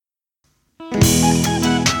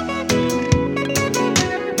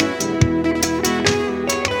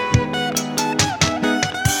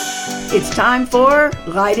It's time for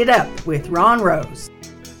Light It Up with Ron Rose.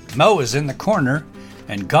 Mo is in the corner,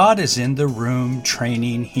 and God is in the room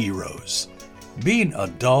training heroes. Being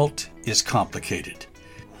adult is complicated.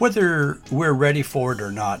 Whether we're ready for it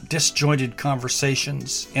or not, disjointed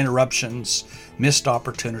conversations, interruptions, missed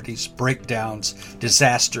opportunities, breakdowns,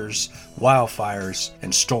 disasters, wildfires,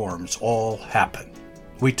 and storms all happen.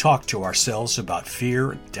 We talk to ourselves about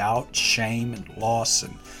fear, doubt, shame, and loss,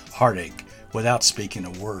 and heartache without speaking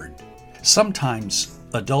a word. Sometimes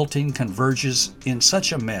adulting converges in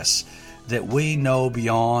such a mess that we know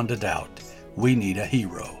beyond a doubt we need a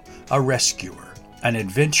hero, a rescuer, an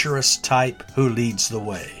adventurous type who leads the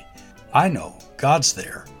way. I know God's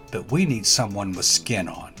there, but we need someone with skin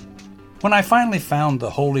on. When I finally found the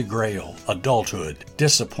Holy Grail, adulthood,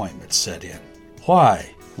 disappointment set in.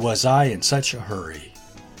 Why was I in such a hurry?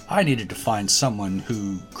 I needed to find someone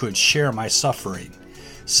who could share my suffering,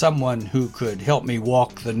 someone who could help me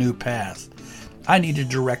walk the new path. I needed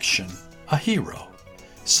direction, a hero,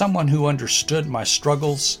 someone who understood my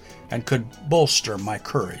struggles and could bolster my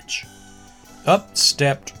courage. Up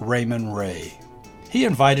stepped Raymond Ray. He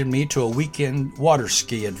invited me to a weekend water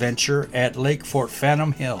ski adventure at Lake Fort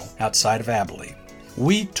Phantom Hill outside of Abilene.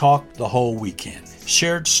 We talked the whole weekend,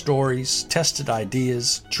 shared stories, tested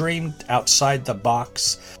ideas, dreamed outside the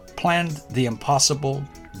box, planned the impossible,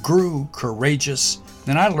 grew courageous,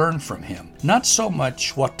 and I learned from him, not so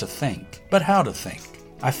much what to think, but how to think.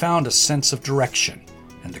 I found a sense of direction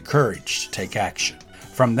and the courage to take action.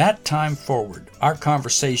 From that time forward, our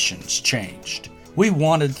conversations changed. We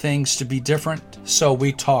wanted things to be different, so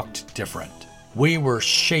we talked different. We were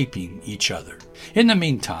shaping each other. In the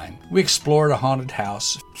meantime, we explored a haunted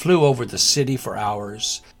house, flew over the city for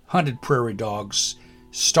hours, hunted prairie dogs,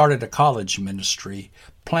 started a college ministry,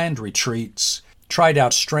 planned retreats, tried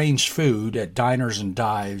out strange food at diners and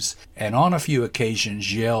dives, and on a few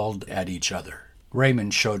occasions yelled at each other.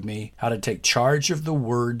 Raymond showed me how to take charge of the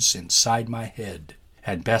words inside my head.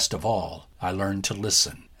 And best of all, I learned to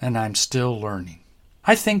listen, and I'm still learning.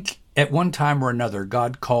 I think at one time or another,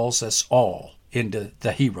 God calls us all into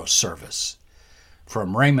the hero service.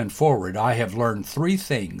 From Raymond forward, I have learned 3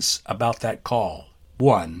 things about that call.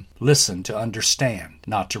 1, listen to understand,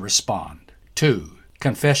 not to respond. 2,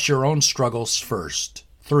 confess your own struggles first.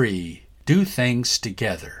 3, do things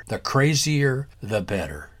together. The crazier, the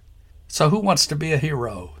better. So who wants to be a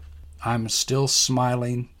hero? I'm still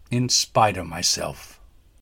smiling in spite of myself.